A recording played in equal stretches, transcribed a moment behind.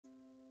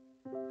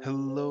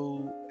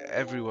Hello,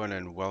 everyone,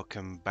 and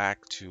welcome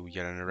back to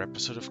yet another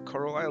episode of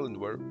Coral Island.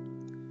 Where,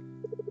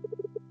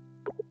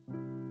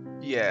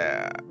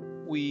 yeah,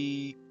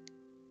 we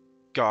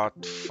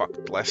got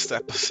fucked last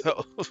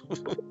episode.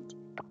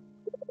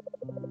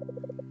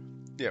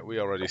 Yeah, we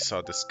already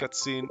saw this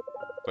cutscene,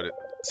 but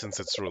since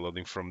it's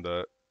reloading from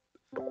the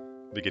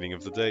beginning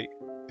of the day,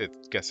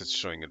 guess it's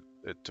showing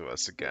it to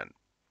us again.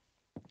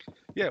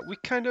 Yeah, we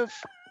kind of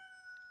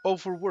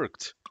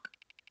overworked.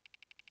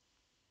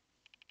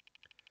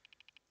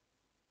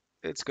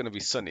 It's gonna be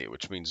sunny,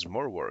 which means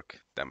more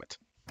work. Damn it.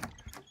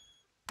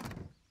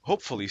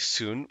 Hopefully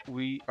soon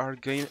we are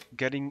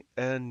getting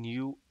a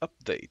new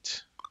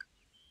update.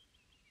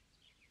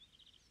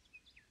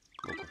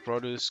 Local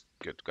produce,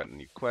 good, got a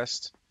new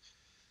quest.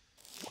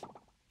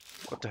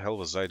 What the hell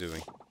was I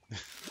doing?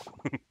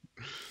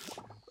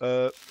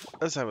 uh,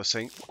 as I was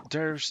saying,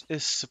 there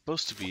is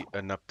supposed to be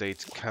an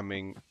update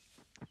coming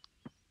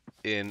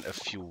in a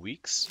few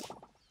weeks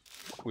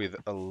with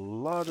a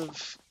lot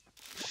of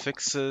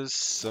fixes,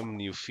 some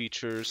new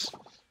features.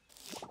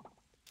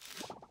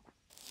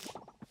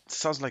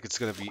 Sounds like it's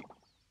gonna be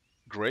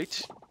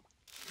great,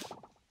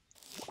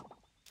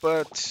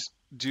 but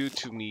due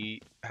to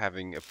me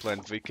having a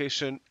planned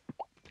vacation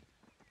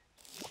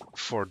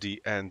for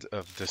the end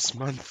of this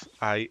month,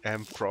 I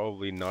am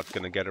probably not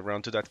gonna get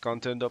around to that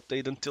content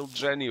update until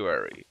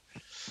January.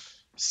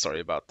 Sorry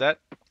about that.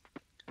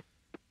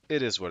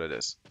 It is what it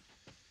is.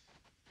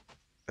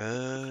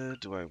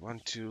 Do I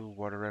want to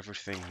water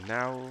everything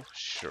now?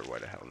 Sure, why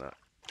the hell not?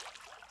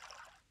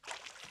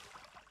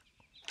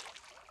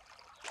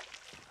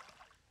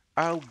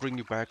 I'll bring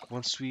you back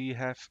once we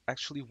have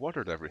actually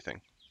watered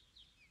everything.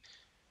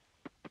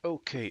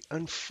 Okay,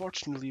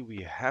 unfortunately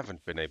we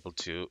haven't been able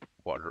to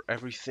water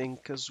everything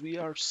because we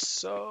are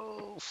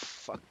so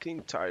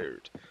fucking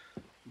tired.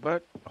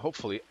 But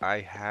hopefully I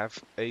have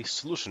a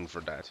solution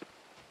for that.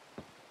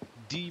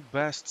 The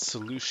best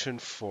solution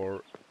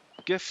for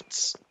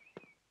gifts,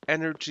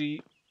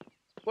 energy,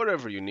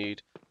 whatever you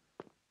need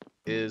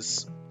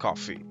is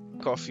coffee.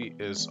 Coffee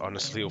is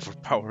honestly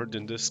overpowered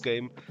in this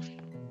game.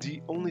 The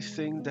only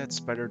thing that's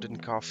better than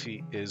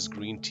coffee is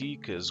green tea,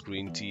 because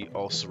green tea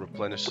also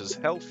replenishes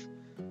health,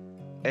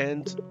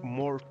 and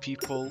more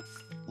people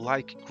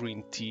like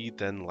green tea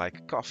than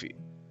like coffee.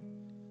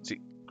 See,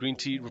 green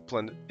tea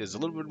is a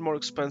little bit more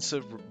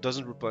expensive,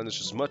 doesn't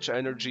replenish as much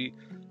energy,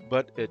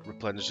 but it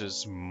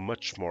replenishes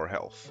much more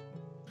health.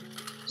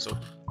 So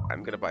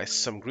I'm gonna buy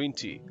some green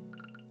tea.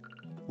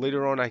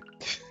 Later on,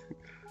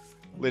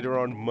 later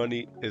on,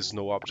 money is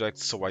no object,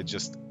 so I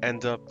just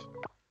end up.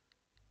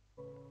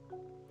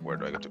 Where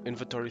do I go to?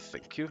 Inventory,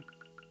 thank you.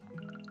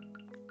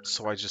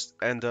 So I just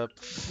end up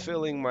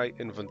filling my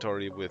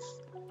inventory with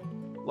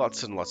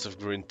lots and lots of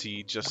green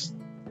tea just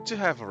to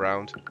have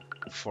around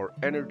for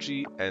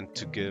energy and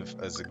to give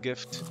as a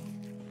gift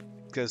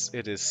because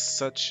it is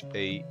such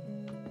a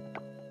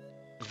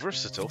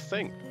versatile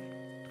thing.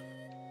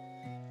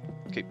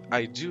 Okay,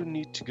 I do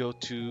need to go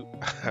to.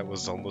 I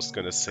was almost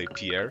gonna say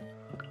Pierre.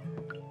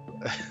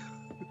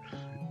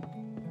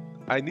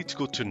 I need to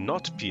go to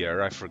not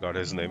Pierre, I forgot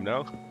his name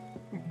now,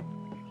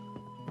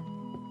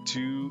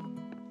 to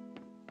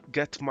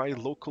get my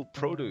local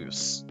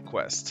produce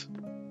quest.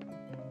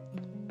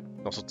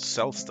 Also to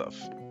sell stuff.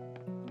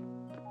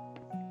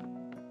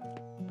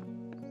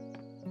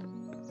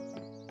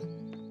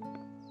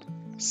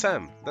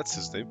 Sam, that's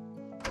his name.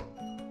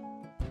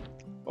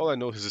 All I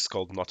know is it's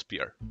called not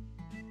Pierre.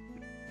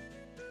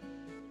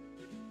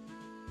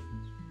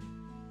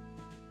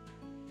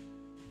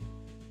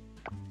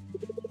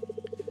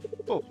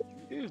 Oh,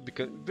 you've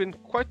been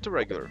quite the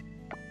regular.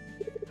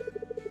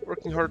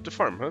 Working hard to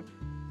farm, huh?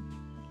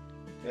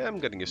 Yeah, I'm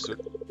getting used to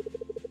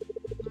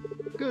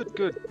it. Good,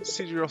 good.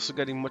 See, you're also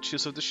getting much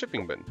use of the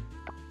shipping bin.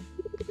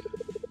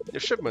 Your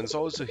shipment's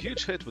always a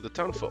huge hit with the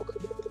townfolk.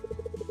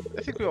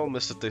 I think we all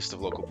miss the taste of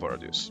local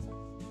produce.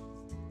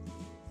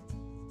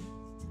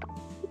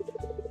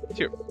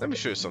 Here, let me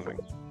show you something.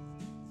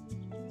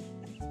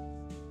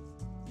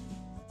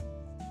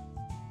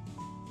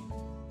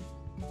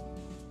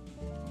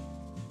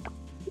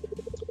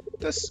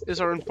 This is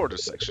our importer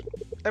section.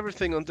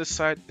 Everything on this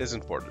side is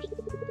imported.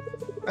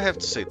 I have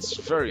to say it's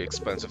very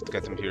expensive to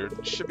get them here.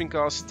 Shipping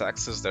costs,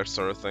 taxes, that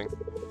sort of thing.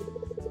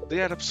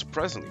 They add up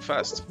surprisingly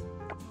fast.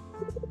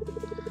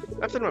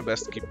 I've done my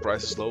best to keep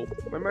prices low.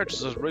 My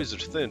margins are razor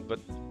thin, but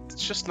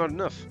it's just not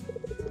enough.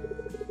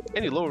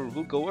 Any lower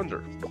will go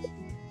under.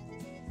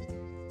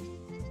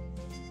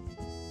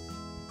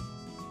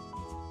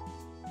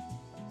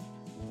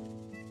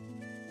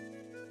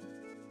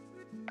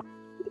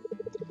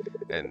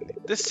 And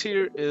this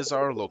here is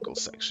our local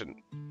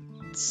section.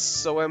 It's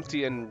so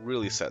empty and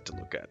really sad to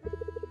look at.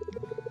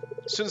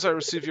 As soon as I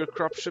receive your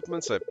crop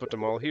shipments, I put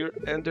them all here,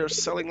 and they're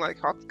selling like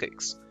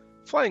hotcakes,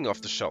 flying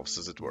off the shelves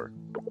as it were.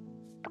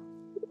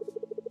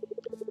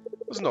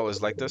 It wasn't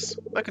always like this.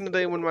 Back in the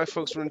day when my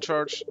folks were in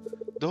charge,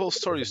 the whole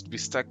store used to be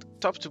stacked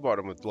top to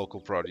bottom with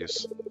local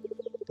produce.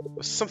 It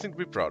was something to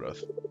be proud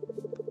of.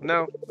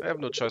 Now, I have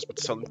no choice but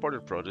to sell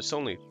imported produce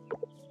only.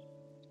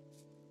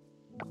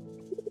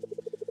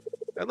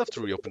 I'd love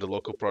to reopen the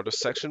local produce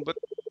section, but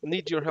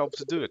need your help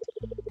to do it.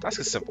 Task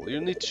is simple.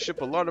 You need to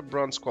ship a lot of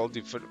bronze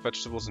quality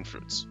vegetables and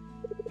fruits.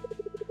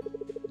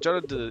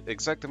 Jotted the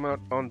exact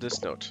amount on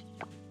this note.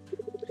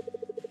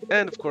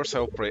 And of course I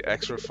will pay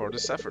extra for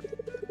this effort.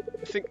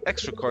 You think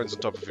extra coins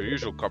on top of your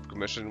usual copper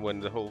commission when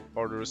the whole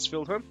order is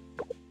filled, huh?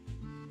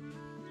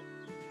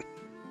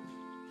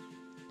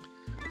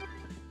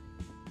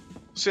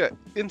 So yeah,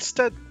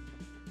 instead,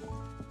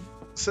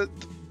 so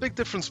the big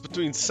difference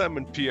between Sam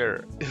and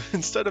Pierre,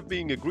 instead of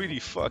being a greedy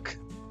fuck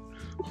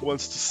who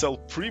wants to sell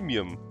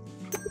premium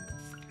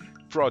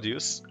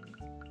produce,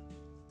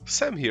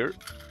 Sam here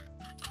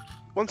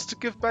wants to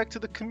give back to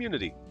the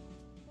community.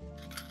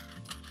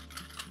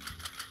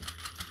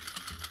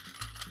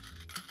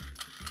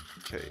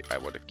 Okay, I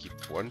want to keep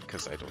one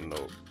because I don't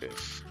know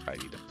if I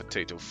need a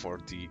potato for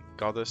the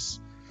goddess.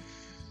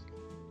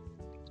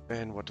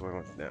 And what do I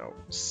want now?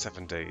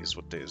 7 days.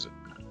 What day is it?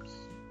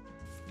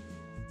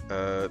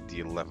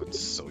 The 11th.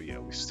 So yeah,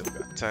 we still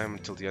got time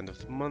until the end of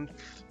the month.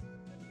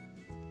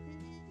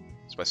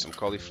 Let's buy some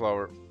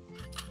cauliflower.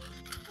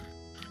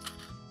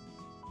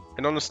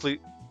 And honestly,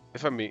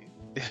 if I'm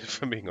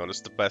being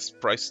honest, the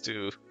best price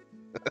to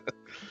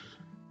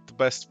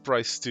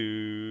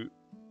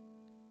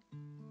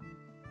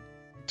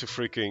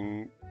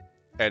freaking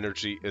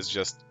energy is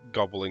just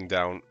gobbling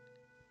down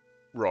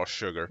raw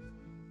sugar.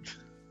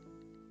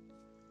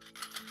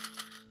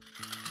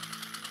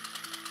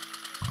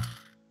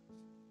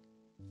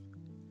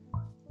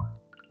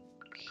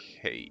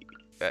 Okay,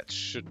 that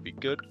should be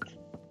good.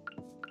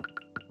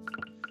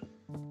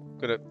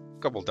 Gonna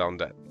gobble down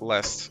that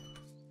last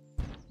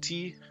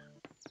tea.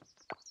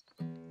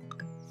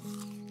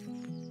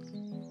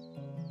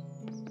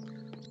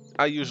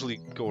 I usually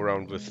go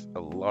around with a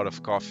lot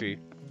of coffee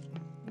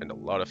and a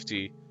lot of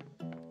tea.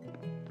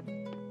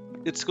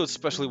 It's good,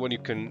 especially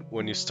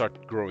when you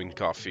start growing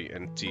coffee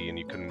and tea and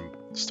you can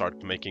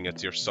start making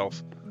it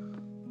yourself.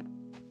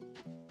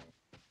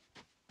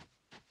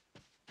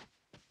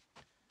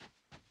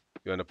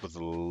 You end up with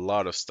a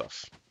lot of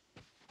stuff.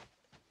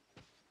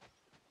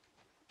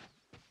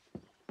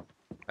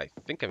 I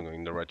think I'm going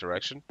in the right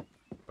direction,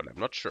 but I'm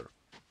not sure.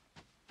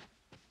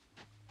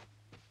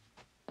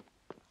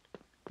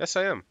 Yes,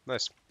 I am.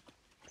 Nice.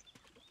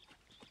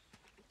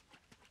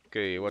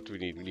 Okay, what do we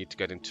need? We need to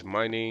get into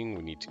mining.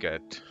 We need to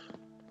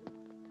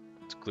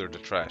clear the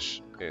trash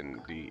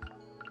in the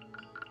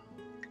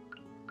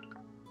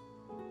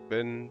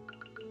bin.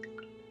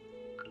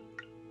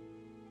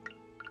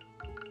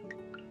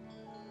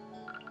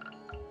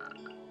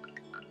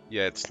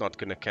 Yeah, it's not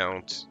gonna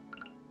count.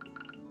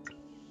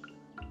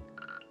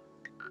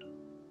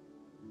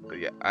 But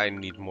yeah, I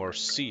need more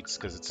seeds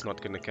because it's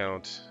not gonna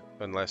count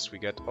unless we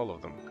get all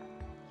of them.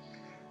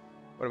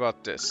 What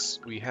about this?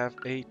 We have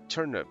a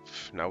turnip.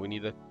 Now we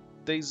need a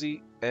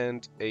daisy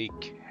and a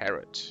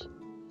carrot.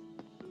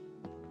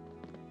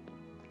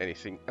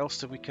 Anything else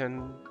that we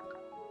can...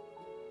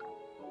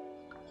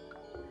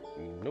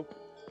 Nope.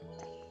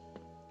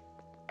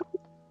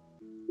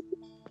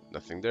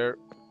 Nothing there.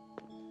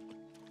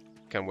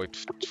 Can't wait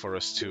for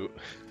us to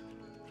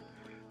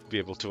be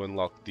able to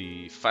unlock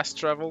the fast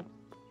travel.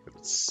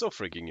 It's so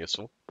freaking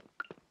useful.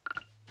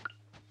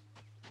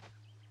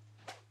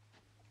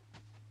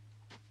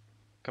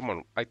 Come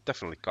on, I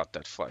definitely caught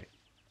that fly.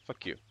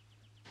 Fuck you.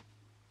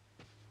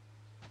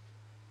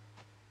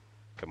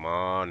 Come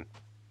on.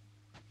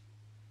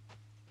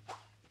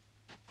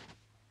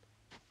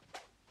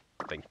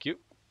 Thank you.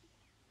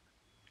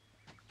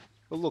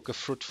 Oh look, a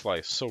fruit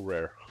fly, so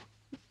rare.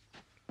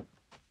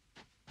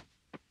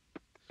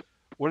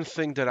 One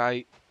thing that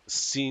I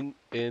seen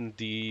in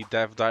the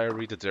dev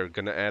diary that they're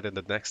gonna add in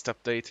the next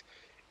update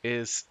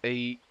is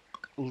a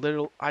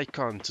little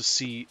icon to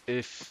see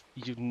if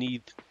you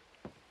need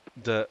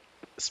the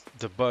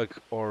bug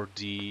or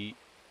the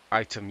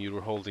item you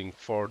were holding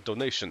for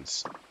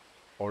donations,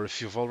 or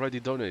if you've already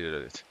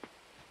donated it.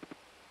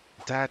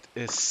 That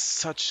is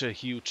such a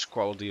huge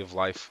quality of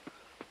life.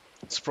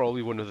 It's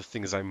probably one of the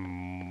things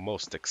I'm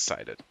most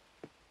excited.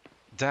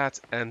 That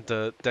and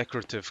the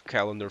decorative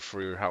calendar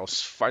for your house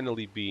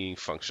finally being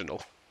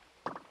functional.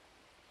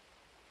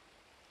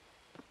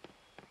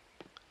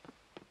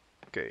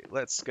 Okay,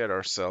 let's get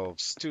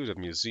ourselves to the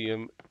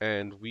museum,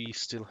 and we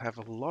still have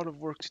a lot of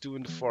work to do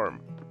in the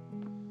farm.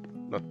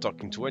 Not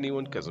talking to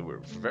anyone because we're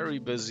very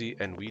busy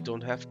and we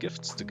don't have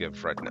gifts to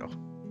give right now.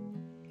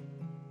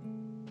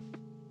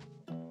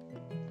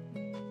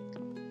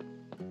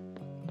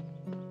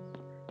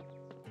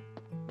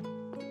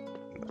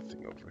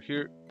 Nothing over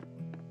here.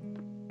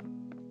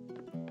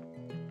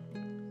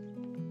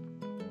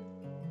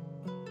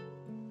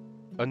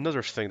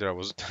 Another thing that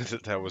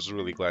I was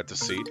really glad to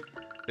see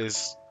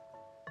is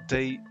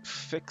they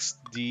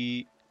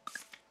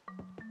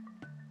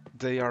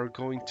are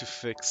going to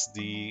fix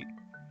the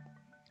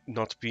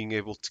not being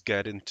able to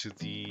get into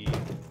the...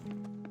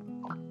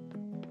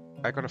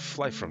 I got a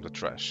fly from the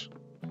trash.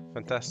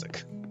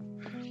 Fantastic.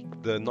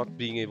 The not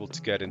being able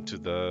to get into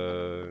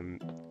the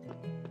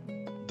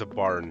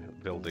barn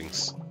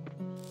buildings.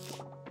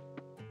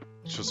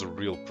 which was a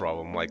real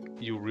problem. Like,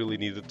 you really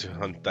needed to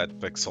hunt that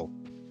pixel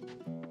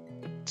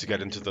to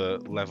get into the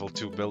level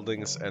 2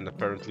 buildings, and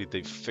apparently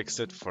they fixed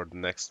it for the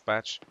next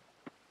patch,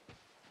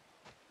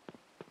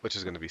 which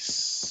is going to be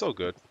so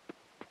good.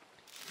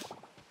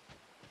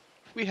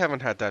 We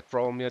haven't had that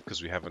problem yet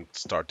because we haven't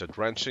started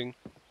ranching,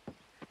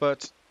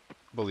 but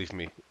believe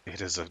me,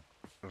 it is a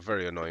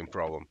very annoying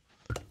problem.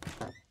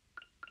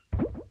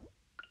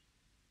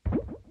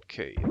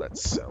 Okay,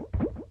 let's sell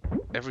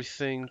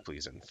everything,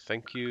 please and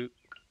thank you.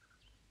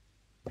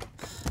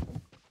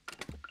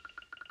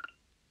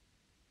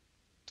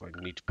 Do I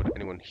need to put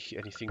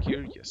anything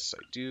here? Yes,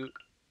 I do.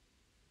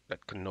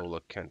 That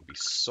canola can't be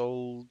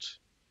sold.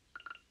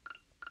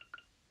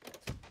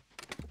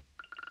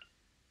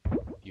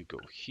 You go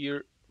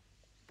here.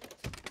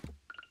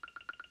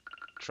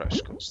 Trash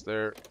goes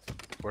there.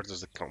 Where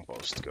does the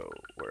compost go?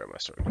 Where am I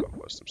storing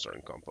compost? I'm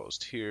storing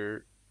compost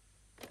here.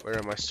 Where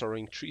am I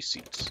storing tree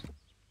seeds?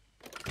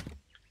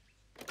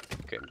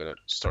 Okay, I'm gonna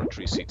store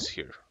tree seeds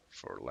here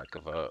for lack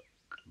of a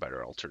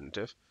better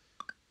alternative.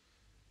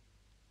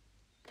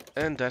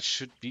 And that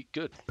should be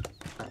good.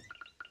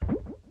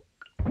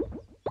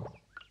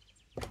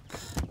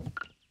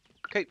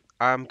 Okay,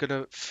 I'm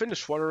gonna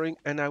finish watering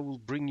and I will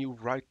bring you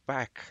right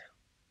back.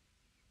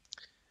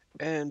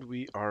 And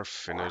we are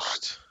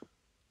finished.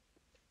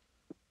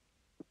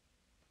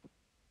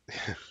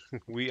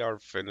 We are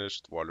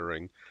finished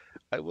watering.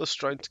 I was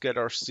trying to get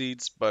our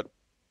seeds, but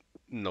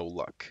no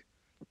luck.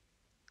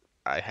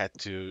 I had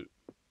to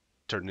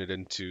turn it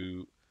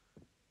into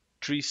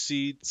tree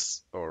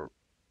seeds or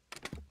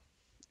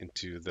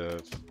into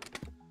the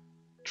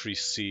tree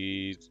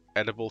seed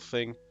edible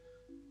thing,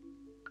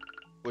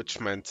 which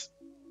meant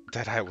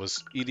that I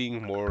was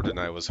eating more than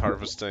I was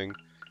harvesting.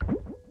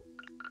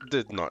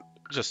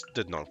 Just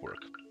did not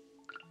work.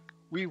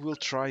 We will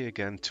try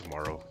again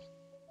tomorrow.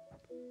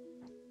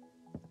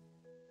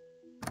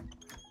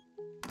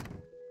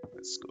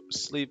 Let's go to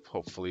sleep.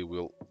 Hopefully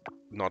we'll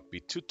not be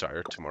too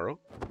tired tomorrow.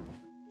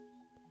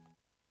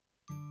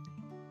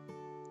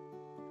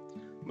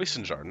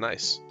 Mason jar,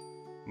 nice.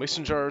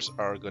 Mason jars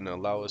are gonna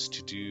allow us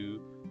to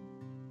do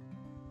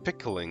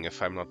pickling,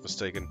 if I'm not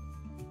mistaken,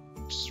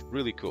 which is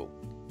really cool.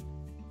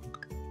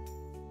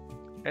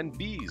 And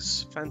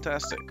bees,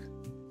 fantastic.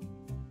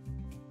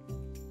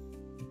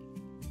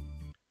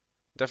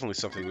 Definitely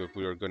something that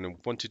we are going to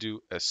want to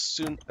do as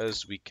soon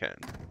as we can.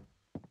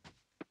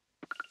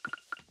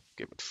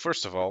 Okay, but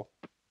first of all,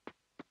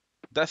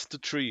 death to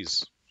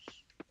trees.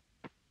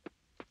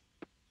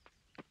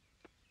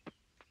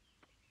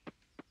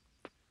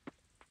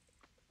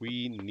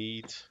 We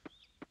need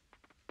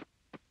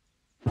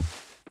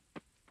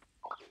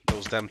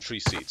those damn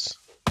tree seeds.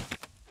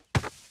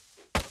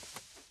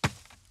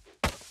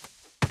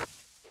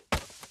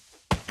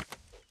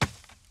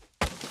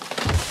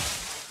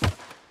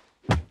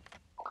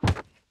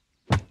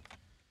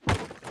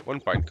 One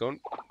pine cone.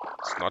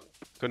 It's not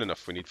good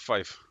enough. We need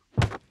 5.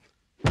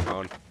 Come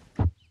on.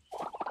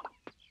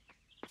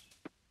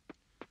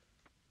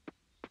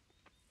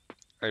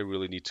 I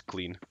really need to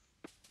clean.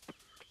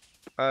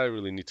 I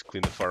really need to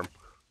clean the farm.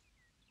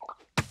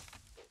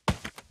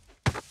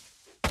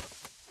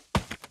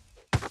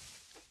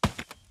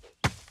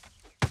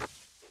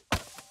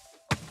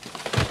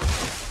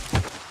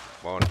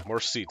 Come on, more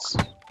seeds.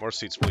 More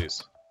seeds,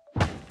 please.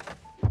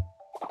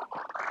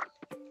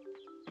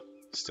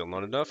 Still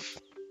not enough.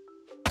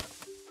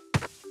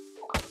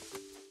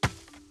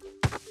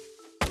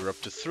 We're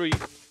up to 3.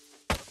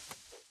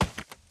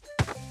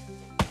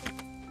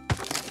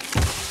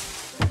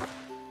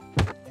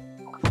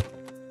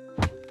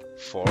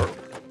 4.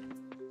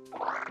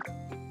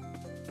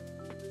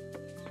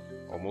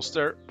 Almost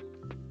there.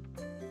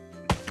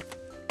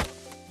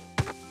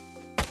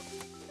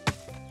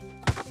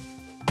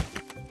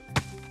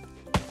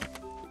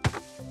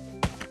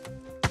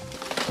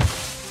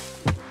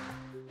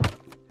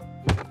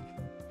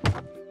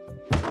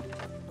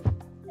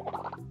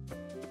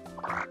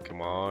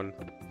 Come on.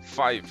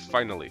 5,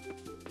 finally.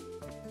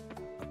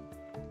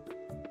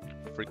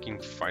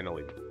 Freaking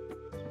finally.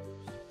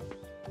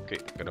 Okay,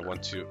 I'm gonna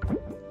want to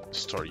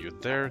store you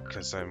there,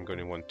 because I'm going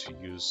to want to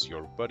use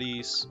your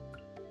buddies.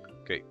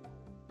 Okay,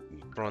 we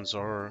need bronze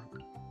ore.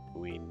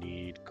 We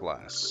need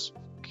glass.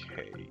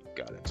 Okay,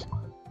 got it.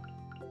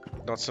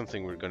 Not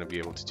something we're going to be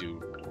able to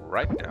do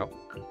right now,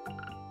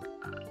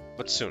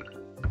 but soon.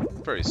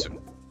 Very soon.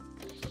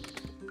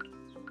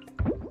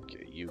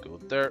 Okay, you go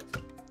there.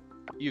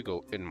 You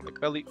go in my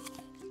belly.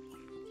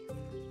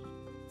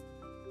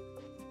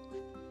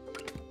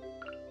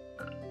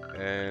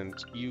 And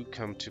you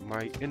come to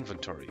my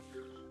inventory.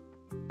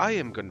 I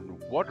am going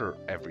to water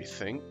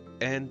everything,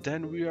 and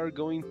then we are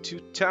going to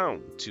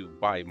town to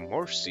buy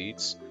more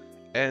seeds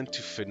and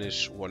to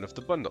finish one of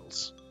the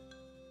bundles.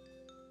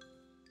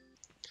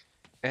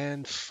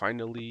 And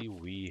finally,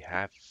 we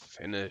have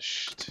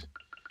finished.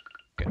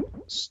 Okay,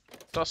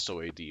 toss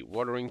away the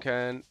watering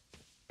can,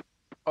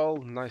 all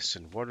nice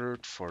and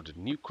watered for the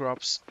new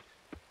crops,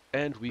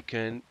 and we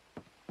can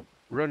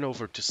run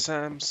over to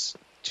Sam's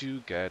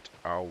to get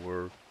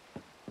our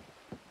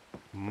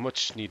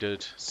much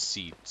needed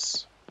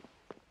seeds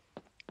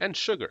and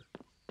sugar.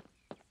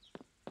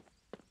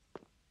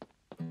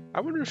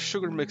 I wonder if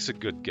sugar makes a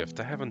good gift.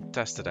 I haven't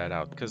tested that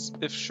out, because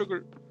if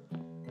sugar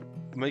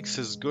makes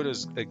as good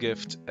as a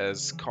gift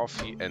as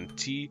coffee and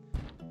tea,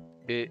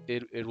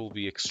 it will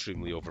be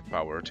extremely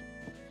overpowered.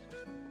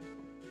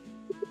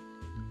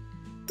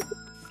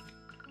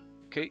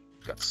 Okay,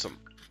 got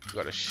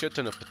a shit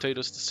ton of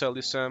potatoes to sell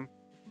you, Sam.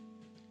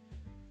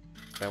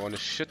 I want a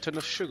shit ton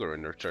of sugar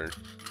in return.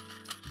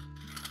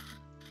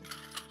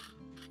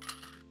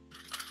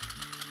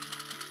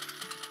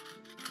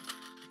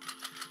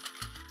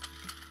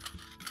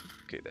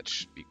 Okay, that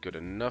should be good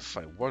enough.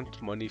 I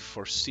want money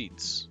for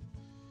seeds.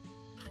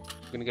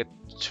 I'm gonna get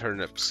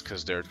turnips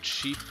because they're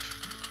cheap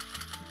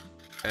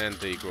and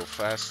they grow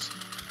fast.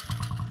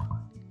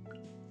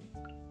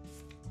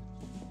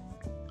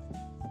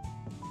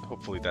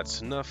 Hopefully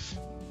that's enough.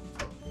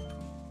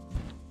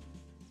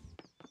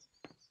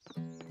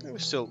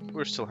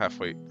 We're still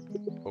halfway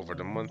over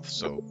the month,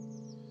 so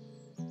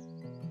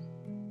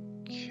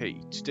okay,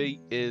 today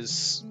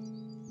is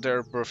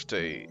their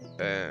birthday,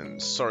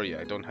 and sorry,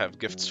 I don't have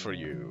gifts for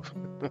you.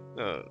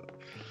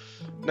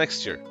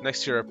 Next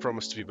year I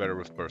promise to be better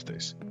with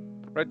birthdays.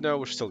 Right now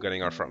we're still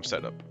getting our farm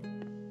set up.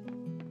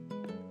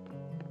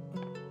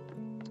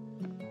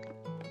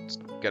 Let's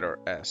get our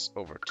ass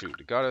over to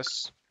the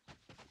goddess.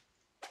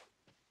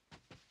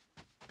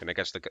 Can I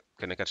catch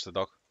the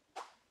dog?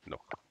 No.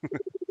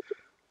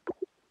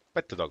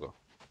 Pet the doggo.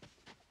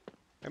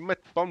 I met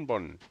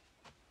Bonbon.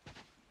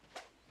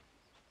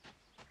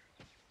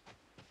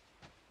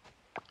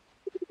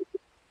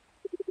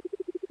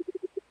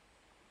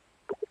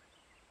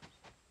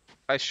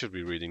 I should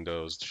be reading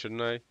those,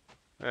 shouldn't I?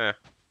 Eh.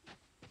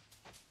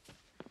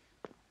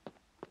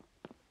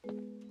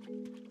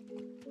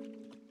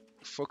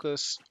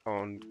 Focus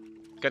on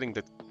getting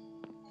the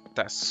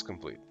tasks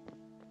complete.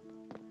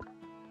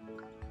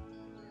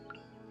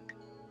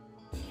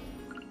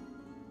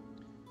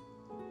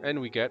 And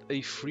we get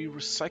a free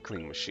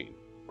recycling machine.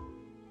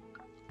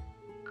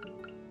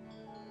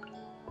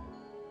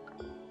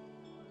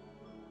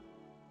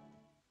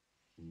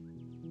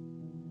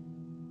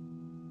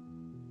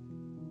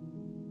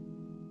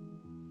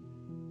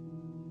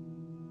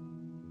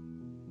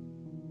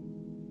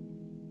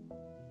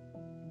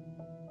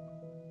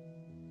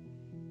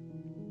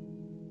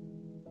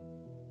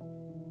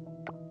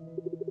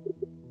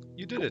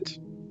 You did it!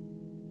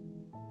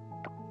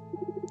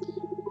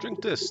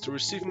 Drink this to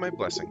receive my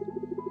blessing.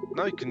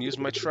 Now you can use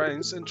my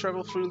shrines and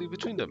travel freely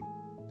between them.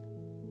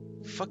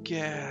 Fuck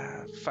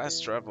yeah!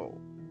 Fast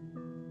travel.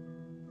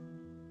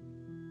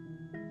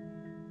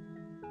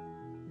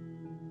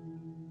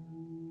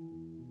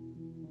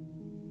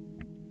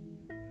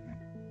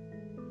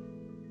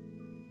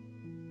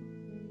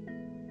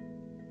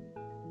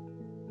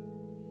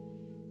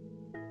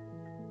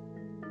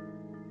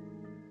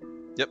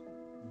 Yep.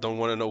 Don't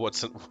want to know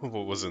what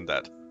was in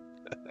that.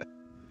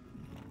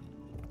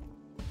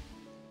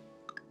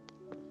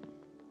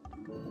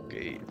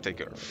 Okay, take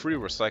a free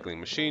recycling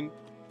machine.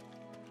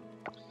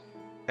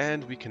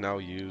 And we can now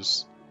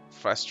use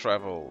fast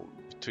travel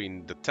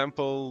between the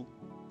temple,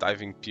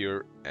 diving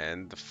pier,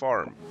 and the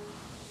farm.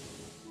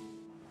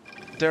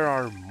 There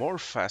are more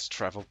fast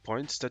travel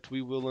points that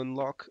we will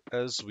unlock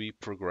as we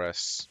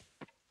progress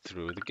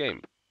through the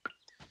game.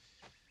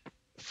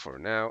 For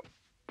now,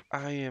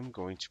 I am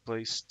going to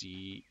place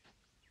the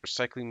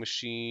recycling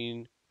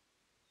machine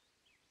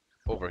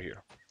over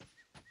here.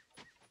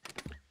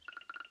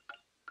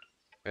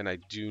 And I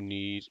do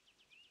need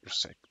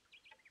recycle.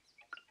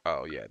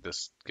 Oh yeah,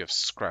 this gives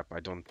scrap. I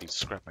don't need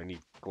scrap, I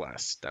need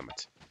glass, damn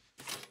it.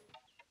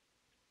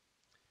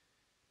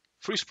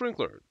 Free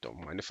sprinkler,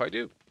 don't mind if I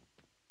do.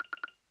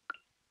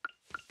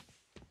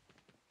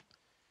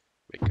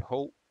 Make a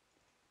hole.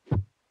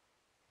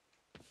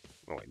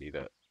 Oh, I need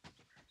a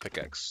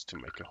pickaxe to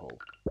make a hole.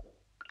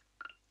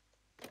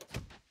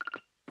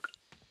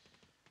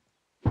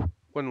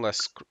 One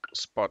less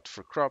spot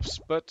for crops,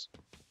 but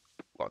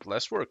a lot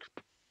less work.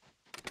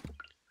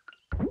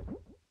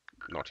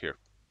 Not here.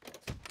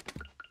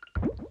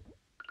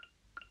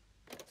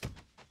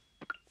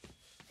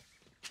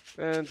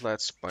 And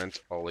let's plant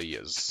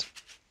olives.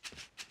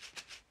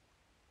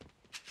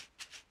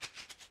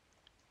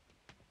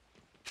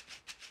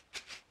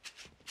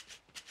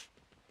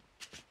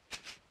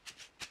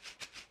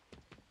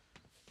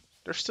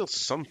 There's still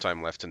some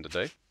time left in the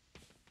day.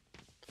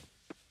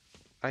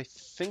 I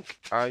think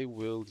I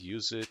will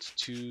use it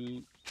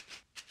to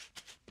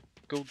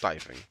go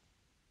diving.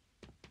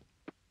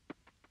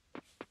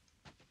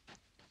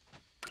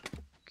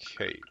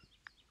 Okay.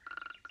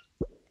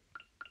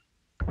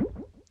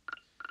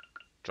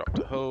 Drop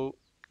the hoe,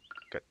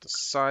 get the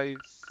scythe.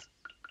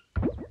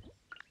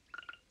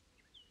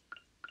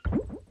 I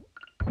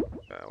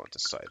want the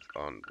scythe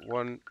on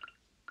one,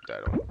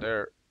 that on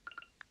there,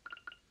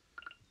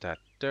 that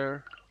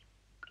there.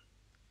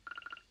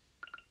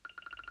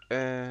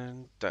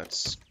 And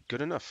that's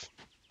good enough.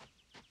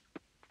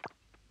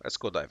 Let's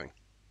go diving.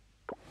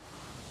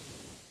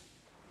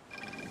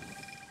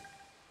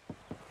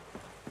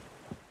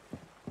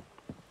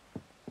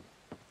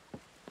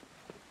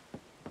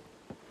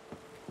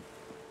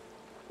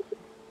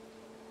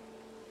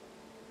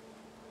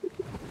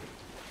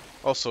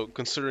 Also,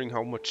 considering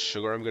how much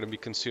sugar I'm going to be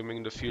consuming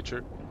in the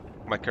future,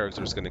 my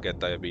character is going to get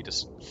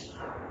diabetes.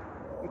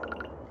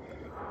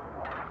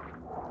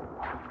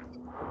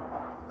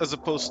 As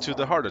opposed to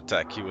the heart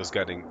attack he was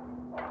getting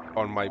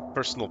on my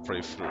personal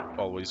playthrough,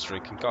 always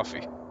drinking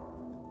coffee.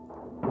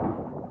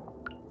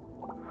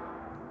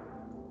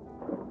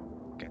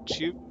 Get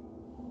you.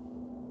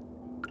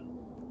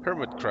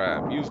 Hermit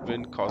Crab, you've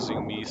been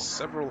causing me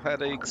several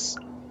headaches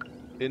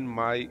in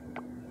my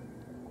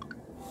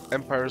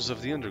Empires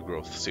of the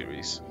Undergrowth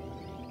series.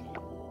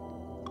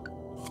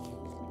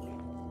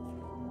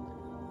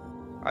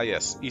 Ah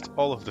yes, eat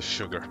all of the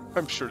sugar.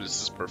 I'm sure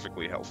this is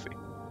perfectly healthy.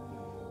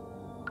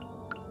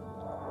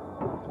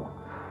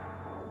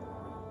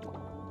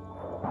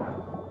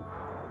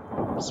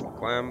 Some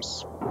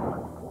clams.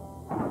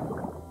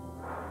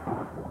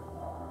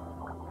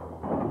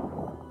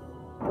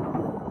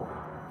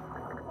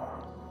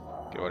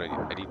 Okay, what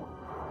I need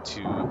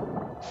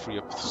to free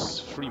up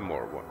three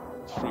more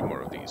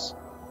of these.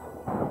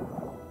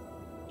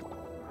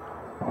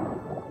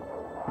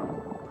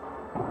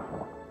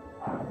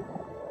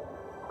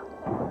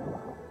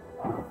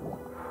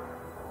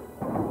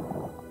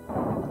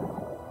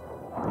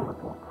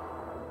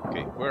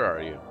 Okay, where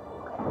are you?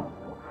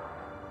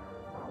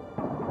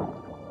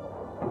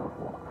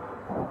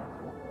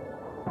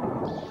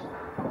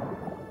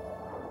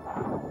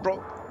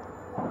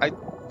 I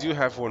do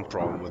have one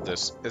problem with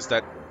this, is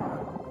that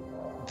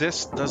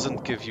this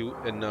doesn't give you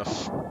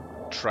enough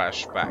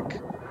trash back.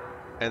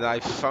 And I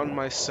found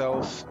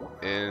myself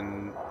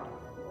in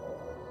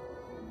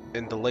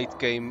the late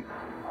game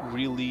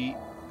really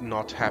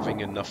not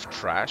having enough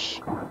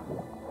trash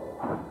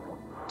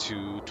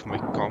to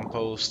make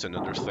compost and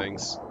other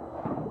things.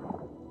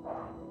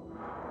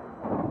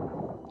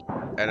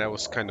 And I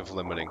was kind of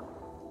limiting.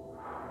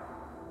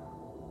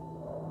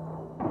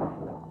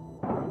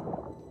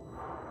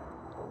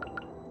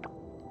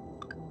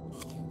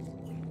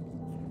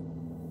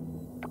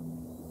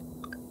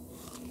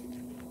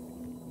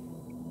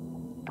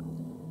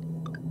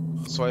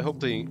 So I hope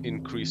they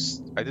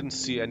increase... I didn't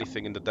see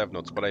anything in the dev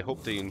notes, but I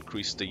hope they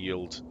increase the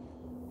yield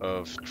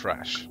of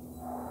trash.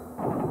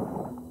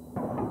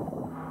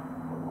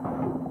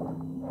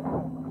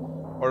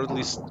 Or at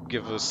least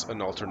give us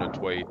an alternate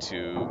way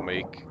to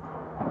make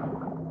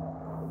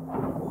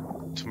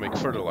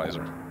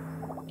fertilizer.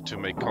 To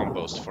make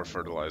compost for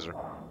fertilizer.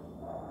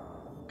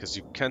 Because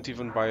you can't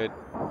even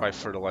buy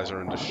fertilizer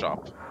in the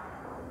shop.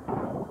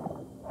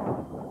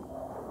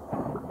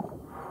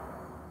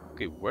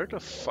 Okay, where the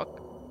fuck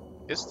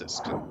is this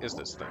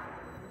thing?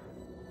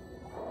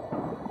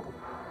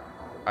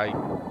 I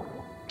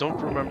don't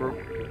remember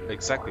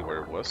exactly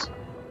where it was.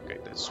 Okay,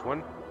 that's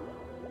one.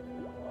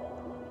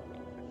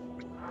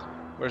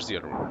 Where's the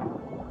other one?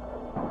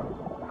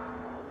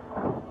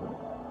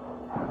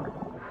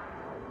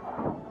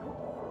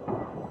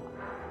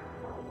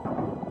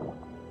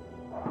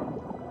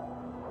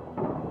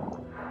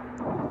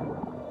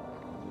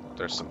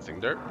 There's something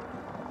there.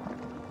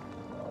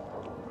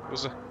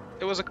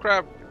 It was a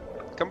crab.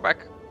 Come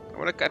back. I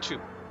wanna catch you.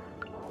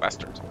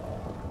 Bastard.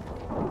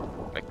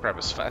 My crab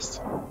is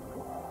fast.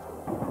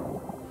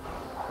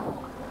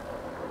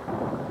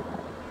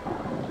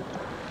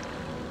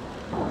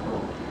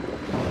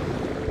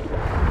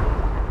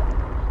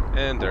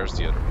 And there's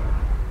the other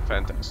one.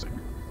 Fantastic.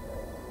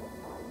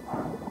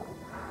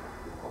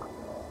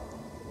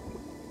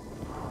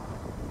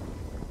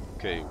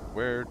 Okay,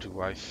 where do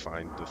I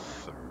find the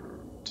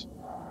third?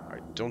 I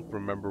don't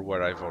remember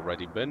where I've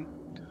already been,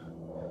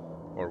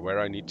 or where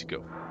I need to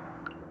go.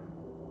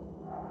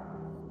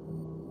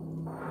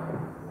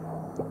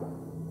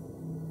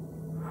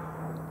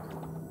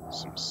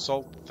 Some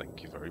salt,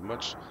 thank you very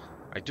much.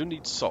 I do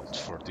need salt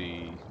for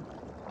the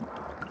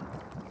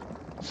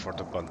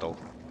bundle.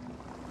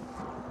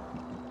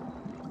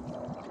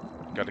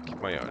 Gotta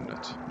keep my eye on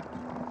it.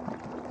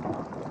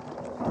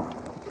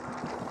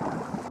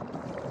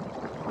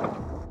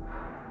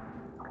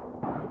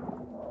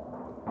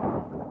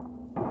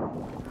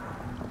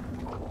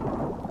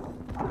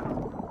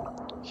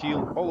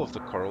 Heal all of the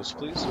corals,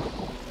 please.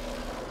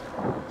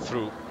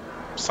 Through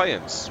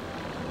science.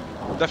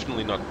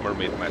 Definitely not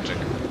mermaid magic.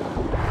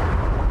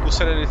 Who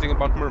said anything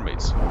about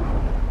mermaids?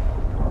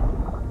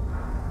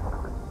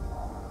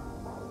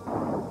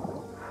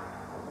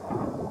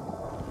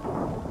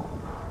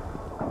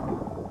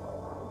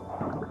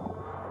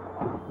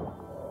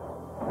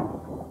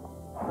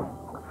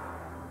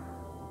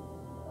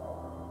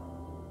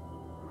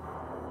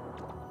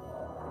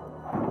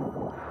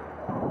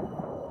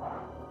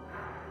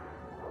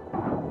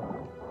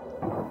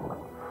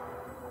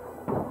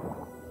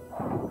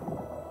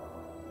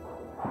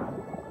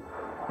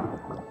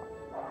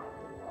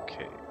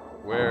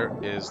 Where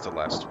is the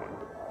last one?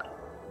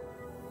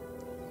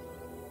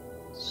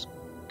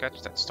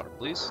 Catch that star,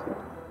 please.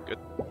 Good.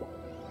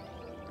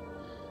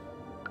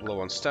 Low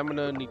on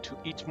stamina, need to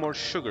eat more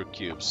sugar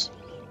cubes.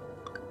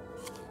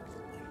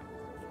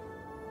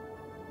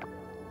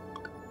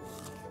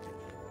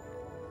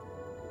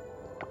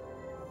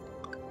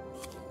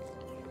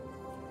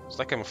 It's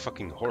like I'm a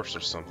fucking horse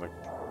or something.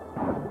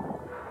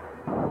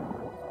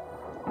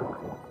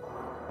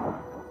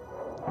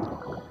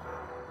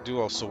 do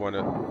also want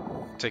to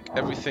take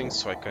everything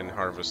so I can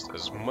harvest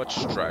as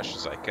much trash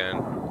as I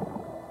can.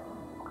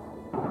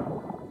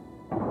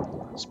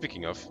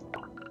 Speaking of,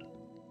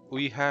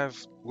 we have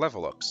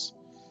level ups.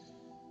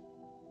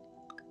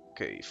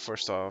 Okay,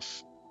 first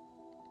off,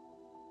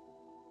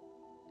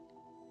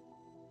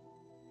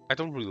 I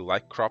don't really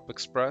like Crop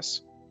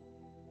Express.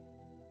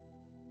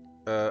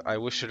 I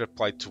wish it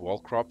applied to all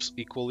crops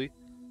equally.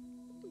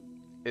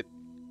 It,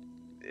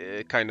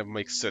 it kind of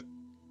makes it...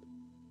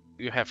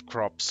 You have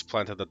crops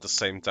planted at the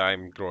same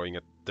time, growing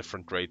at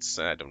different rates,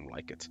 and I don't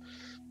like it.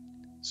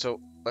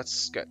 So,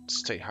 let's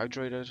stay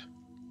hydrated.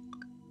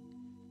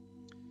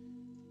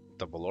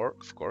 Double ore,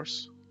 of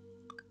course.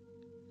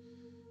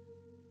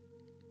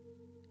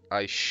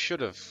 I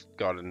should have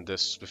gotten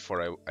this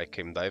before I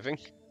came diving.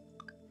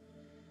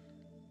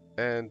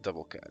 And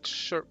double catch.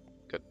 Sure,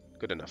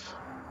 good enough.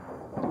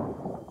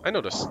 I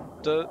noticed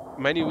the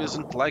menu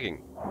isn't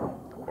lagging,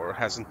 or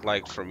hasn't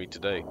lagged for me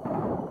today.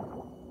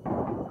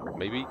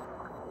 Maybe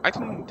I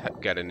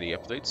didn't get any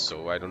updates,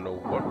 so I don't know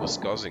what was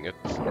causing it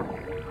before,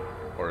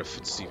 or if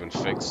it's even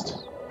fixed.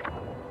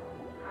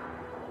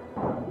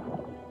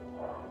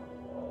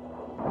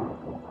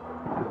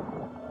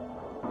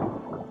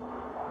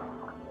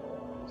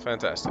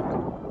 Fantastic.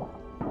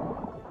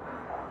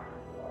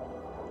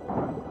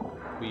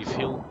 We've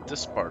healed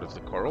this part of the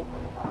coral.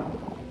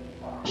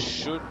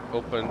 Should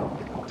open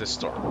this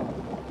door.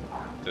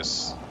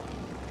 This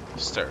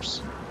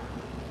stairs.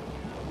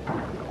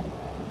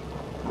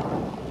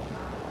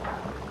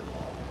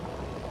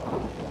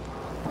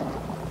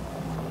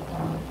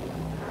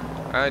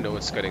 I know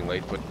it's getting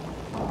late, but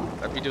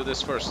let me do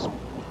this first.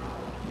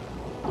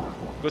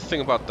 Good thing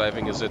about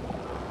diving is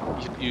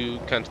you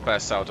can't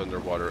pass out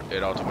underwater.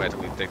 It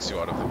automatically takes you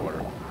out of the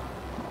water.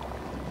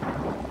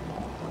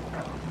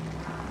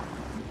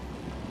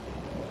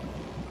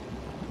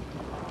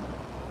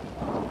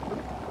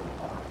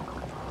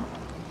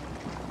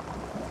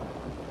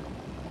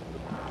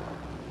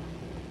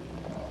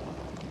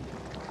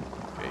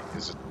 Okay,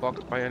 is it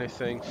blocked by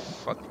anything?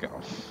 Fuck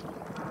off.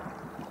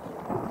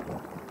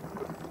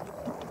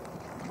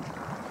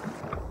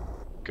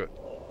 Good.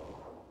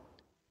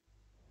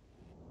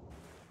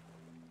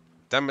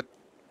 Damn it.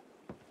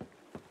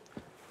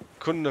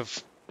 Couldn't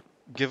have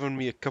given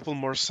me a couple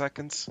more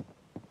seconds?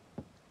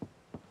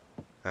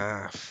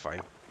 Ah,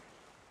 fine.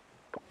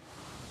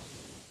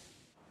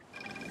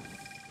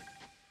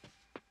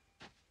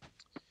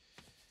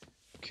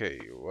 Okay,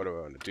 what do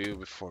I want to do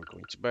before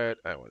going to bed?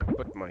 I want to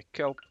put my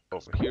kelp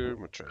over here,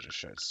 my treasure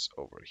chests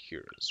over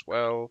here as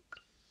well.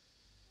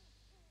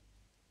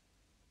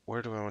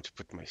 Where do I want to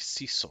put my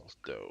sea salt,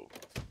 though?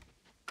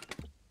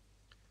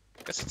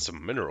 Guess it's a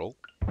mineral.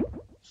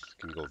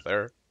 Can go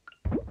there.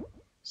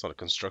 It's not a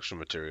construction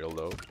material,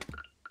 though.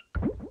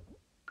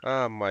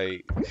 Ah,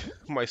 my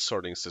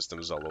sorting system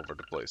is all over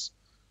the place.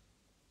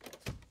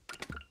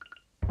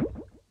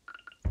 No,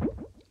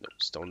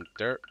 stone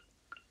there.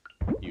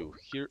 You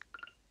here.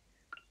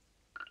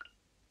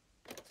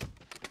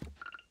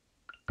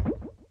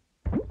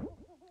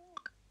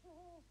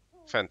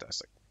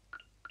 Fantastic.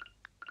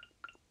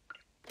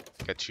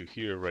 Get you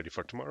here ready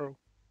for tomorrow.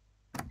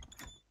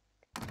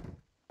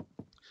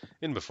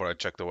 In before I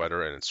check the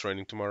weather and it's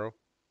raining tomorrow.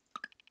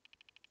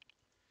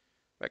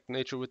 Back to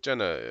nature with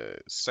Jenna.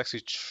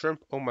 Sexy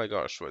shrimp? Oh my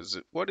gosh, what is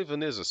it? What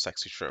even is a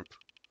sexy shrimp?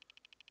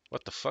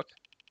 What the fuck?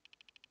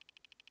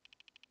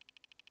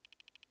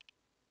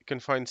 You can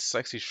find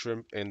sexy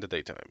shrimp in the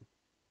daytime.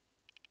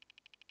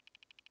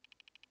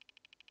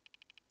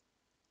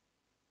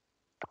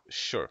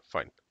 Sure,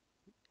 fine.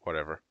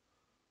 Whatever.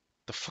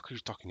 The fuck are you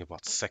talking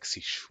about,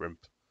 sexy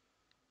shrimp?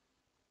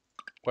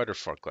 Weather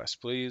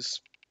forecast, please.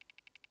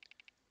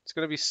 It's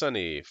gonna be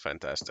sunny.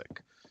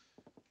 Fantastic.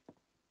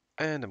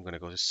 And I'm gonna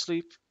go to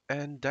sleep,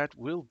 and that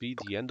will be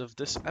the end of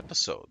this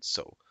episode.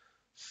 So,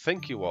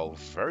 thank you all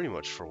very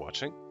much for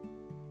watching.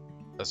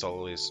 As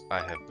always, I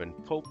have been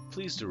Pope.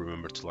 Please do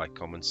remember to like,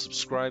 comment,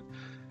 subscribe.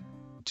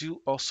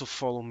 Do also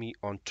follow me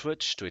on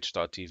Twitch,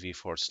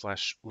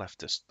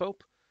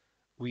 twitch.tv/leftistpope.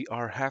 We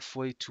are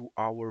halfway to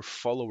our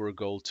follower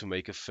goal to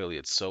make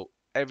affiliates, so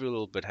every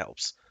little bit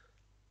helps.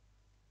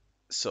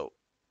 So,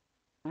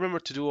 remember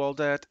to do all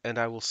that, and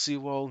I will see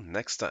you all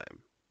next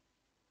time.